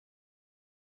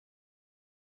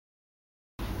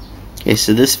Okay,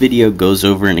 so this video goes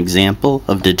over an example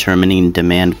of determining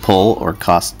demand pull or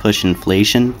cost push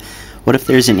inflation. What if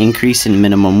there's an increase in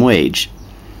minimum wage?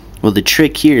 Well, the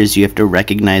trick here is you have to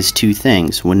recognize two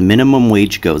things. When minimum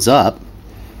wage goes up,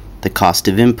 the cost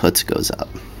of inputs goes up.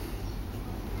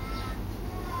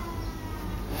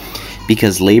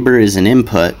 Because labor is an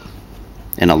input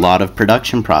in a lot of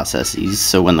production processes,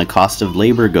 so when the cost of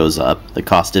labor goes up, the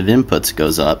cost of inputs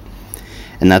goes up,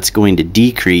 and that's going to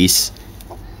decrease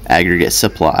aggregate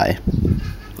supply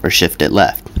or shift it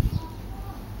left.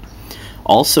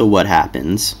 Also, what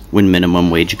happens when minimum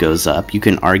wage goes up, you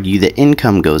can argue that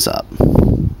income goes up.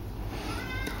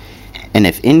 And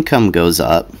if income goes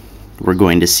up, we're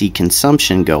going to see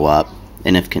consumption go up,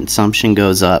 and if consumption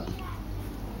goes up,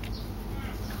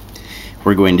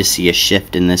 we're going to see a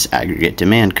shift in this aggregate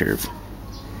demand curve.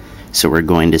 So we're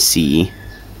going to see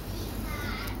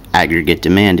aggregate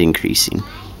demand increasing.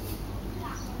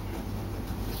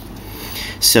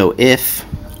 So if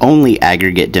only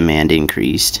aggregate demand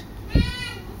increased,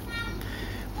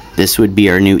 this would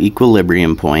be our new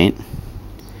equilibrium point,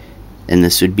 and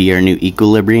this would be our new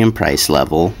equilibrium price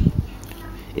level.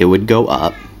 It would go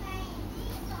up,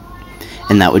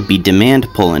 and that would be demand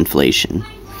pull inflation.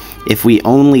 If we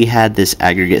only had this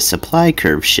aggregate supply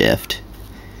curve shift,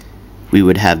 we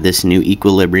would have this new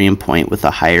equilibrium point with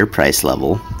a higher price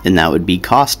level, and that would be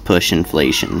cost push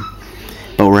inflation.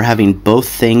 But we're having both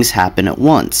things happen at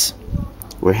once.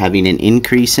 We're having an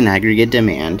increase in aggregate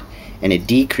demand and a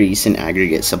decrease in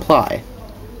aggregate supply.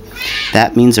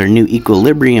 That means our new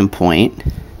equilibrium point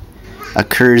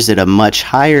occurs at a much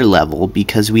higher level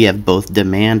because we have both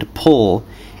demand pull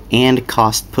and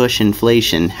cost push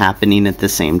inflation happening at the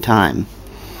same time.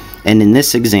 And in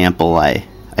this example, I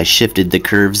shifted the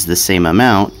curves the same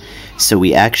amount, so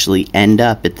we actually end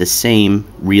up at the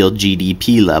same real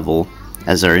GDP level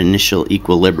as our initial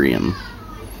equilibrium.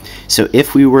 So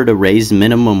if we were to raise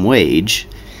minimum wage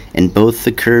and both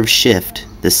the curves shift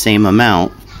the same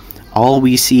amount, all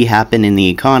we see happen in the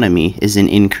economy is an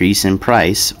increase in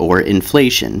price or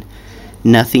inflation.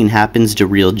 Nothing happens to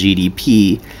real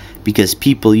GDP because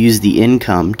people use the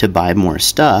income to buy more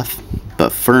stuff,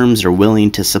 but firms are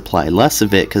willing to supply less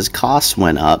of it because costs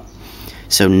went up,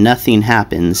 so nothing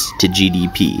happens to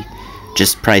GDP,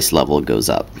 just price level goes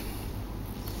up.